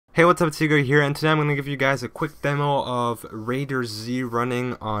Hey, what's up, it's Hugo here, and today I'm going to give you guys a quick demo of RaiderZ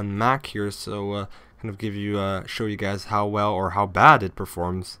running on Mac here, so kind of give you, show you guys how well or how bad it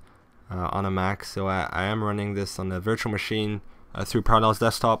performs on a Mac. So I am running this on a virtual machine through Parallels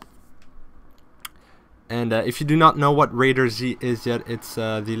Desktop. And if you do not know what RaiderZ is yet, it's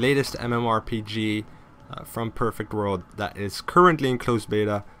the latest MMORPG from Perfect World that is currently in closed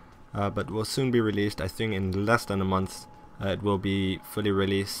beta, but will soon be released. I think in less than a month. It will be fully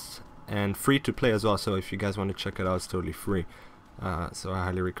released and free to play as well, so if you guys want to check it out, it's totally free. So I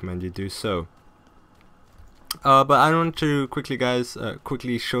highly recommend you do so. But I want to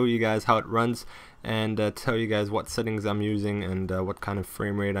quickly show you guys how it runs and tell you guys what settings I'm using and what kind of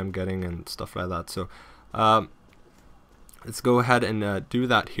frame rate I'm getting and stuff like that. So let's go ahead and do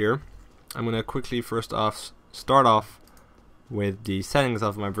that here. I'm going to quickly start off with the settings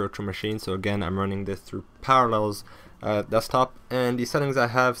of my virtual machine. So again, I'm running this through Parallels Desktop, and the settings I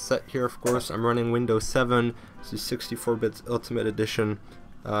have set here, of course, I'm running Windows 7, this is 64-bit Ultimate Edition.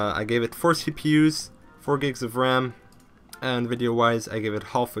 I gave it 4 CPUs, 4 gigs of RAM, and video-wise I gave it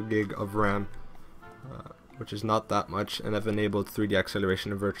half a gig of RAM, which is not that much, and I've enabled 3D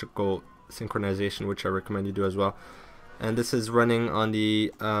acceleration and vertical synchronization, which I recommend you do as well. And this is running on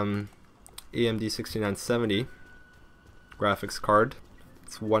the AMD 6970 graphics card.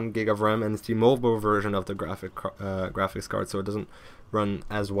 It's 1 gig of RAM, and it's the mobile version of the graphics card, so it doesn't run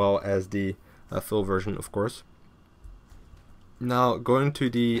as well as the full version, of course. Now, going to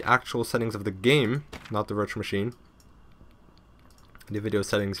the actual settings of the game, not the virtual machine, the video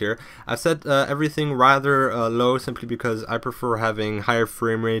settings here, I've set everything rather low, simply because I prefer having higher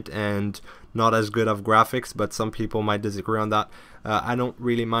frame rate and not as good of graphics, but some people might disagree on that. I don't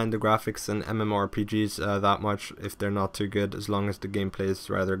really mind the graphics in MMORPGs that much if they're not too good, as long as the gameplay is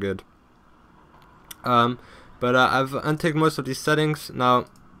rather good. But I've unticked most of these settings. Now,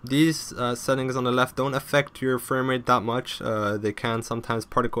 these settings on the left don't affect your frame rate that much. They can sometimes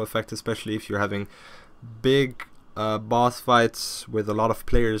particle effect, especially if you're having big boss fights with a lot of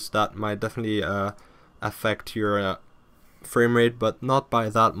players. That might definitely affect your frame rate, but not by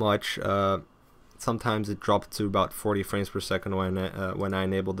that much. Sometimes it dropped to about 40 frames per second when I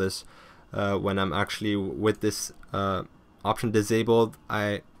enable this. When I'm actually with this option disabled,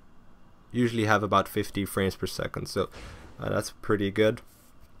 I usually have about 50 frames per second, so that's pretty good.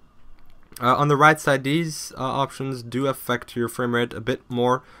 On the right side, these options do affect your frame rate a bit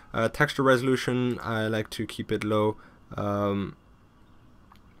more. Texture resolution, I like to keep it low.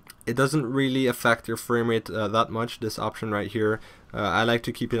 It doesn't really affect your frame rate that much, this option right here. I like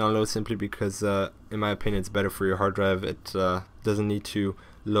to keep it on low simply because in my opinion it's better for your hard drive. It doesn't need to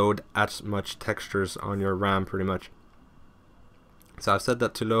load as much textures on your RAM pretty much. So I've set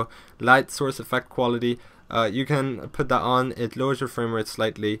that to low. Light source effect quality, you can put that on. It lowers your frame rate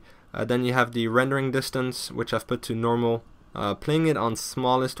slightly. Then you have the rendering distance, which I've put to normal. Playing it on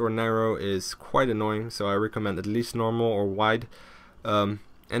smallest or narrow is quite annoying, so I recommend at least normal or wide.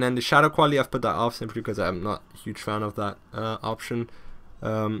 And then the shadow quality, I've put that off simply because I'm not a huge fan of that option.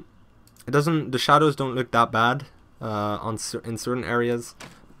 The shadows don't look that bad in certain areas,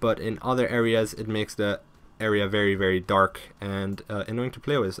 but in other areas it makes the area very, very dark and annoying to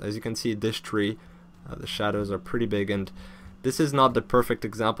play with. As you can see, this tree, the shadows are pretty big, and this is not the perfect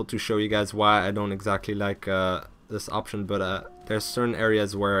example to show you guys why I don't exactly like this option, but there's certain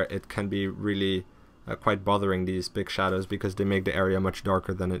areas where it can be really quite bothering, these big shadows, because they make the area much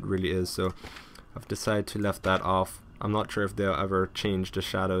darker than it really is. So I've decided to left that off. I'm not sure if they'll ever change the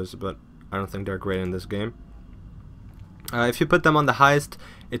shadows, but I don't think they're great in this game. If you put them on the highest,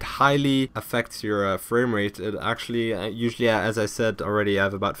 it highly affects your frame rate. It actually, usually, as I said already, I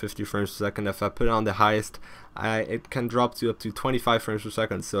have about 50 frames per second. If I put it on the highest, it can drop to up to 25 frames per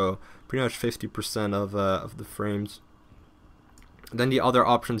second, so pretty much 50% of the frames. Then the other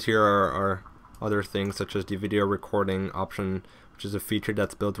options here are other things, such as the video recording option, which is a feature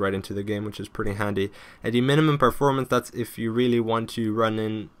that's built right into the game, which is pretty handy. And the minimum performance, that's if you really want to run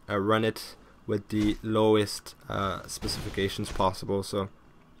it with the lowest specifications possible. So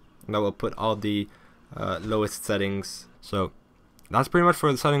that will put all the lowest settings. So that's pretty much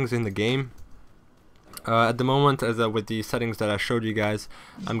for the settings in the game. At the moment, with the settings that I showed you guys,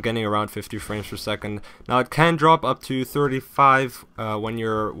 I'm getting around 50 frames per second. Now it can drop up to 35 when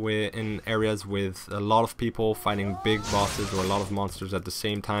you're in areas with a lot of people fighting big bosses or a lot of monsters at the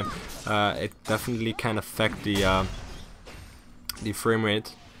same time. It definitely can affect the frame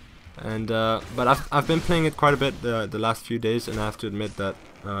rate. And but I've been playing it quite a bit the last few days, and I have to admit that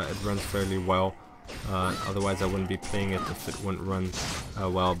it runs fairly well. Otherwise I wouldn't be playing it if it wouldn't run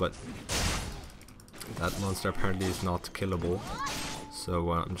well, but that monster apparently is not killable.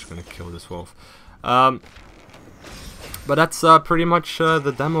 So I'm just gonna kill this wolf. But that's pretty much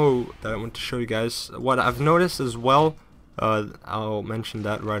the demo that I want to show you guys. What I've noticed as well, I'll mention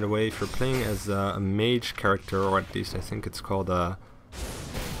that right away. If you're playing as a mage character, or at least I think it's called a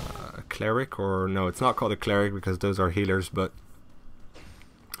cleric, or no, it's not called a cleric because those are healers, but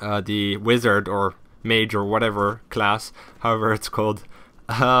the wizard or mage or whatever class, however it's called,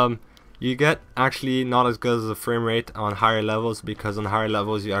 you get actually not as good as the frame rate on higher levels, because on higher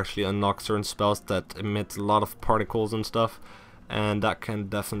levels you actually unlock certain spells that emit a lot of particles and stuff, and that can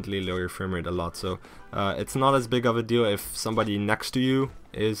definitely lower your frame rate a lot. So it's not as big of a deal if somebody next to you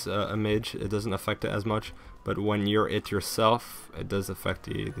is a mage, it doesn't affect it as much, but when you're it yourself, it does affect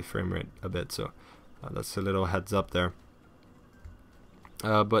the frame rate a bit. So that's a little heads up there.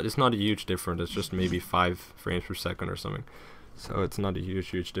 But it's not a huge difference, it's just maybe 5 frames per second or something. So it's not a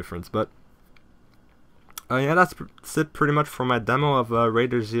huge difference. But yeah, that's it pretty much for my demo of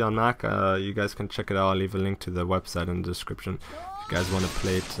RaiderZ on Mac. You guys can check it out. I'll leave a link to the website in the description if you guys want to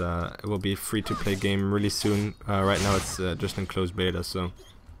play it. It will be a free to play game really soon. Right now it's just in closed beta, so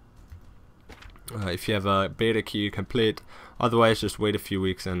if you have a beta key you can play it. Otherwise just wait a few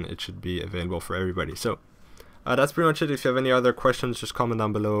weeks and it should be available for everybody. So that's pretty much it. If you have any other questions, just comment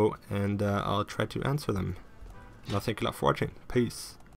down below and I'll try to answer them. Thank you a lot for watching. Peace.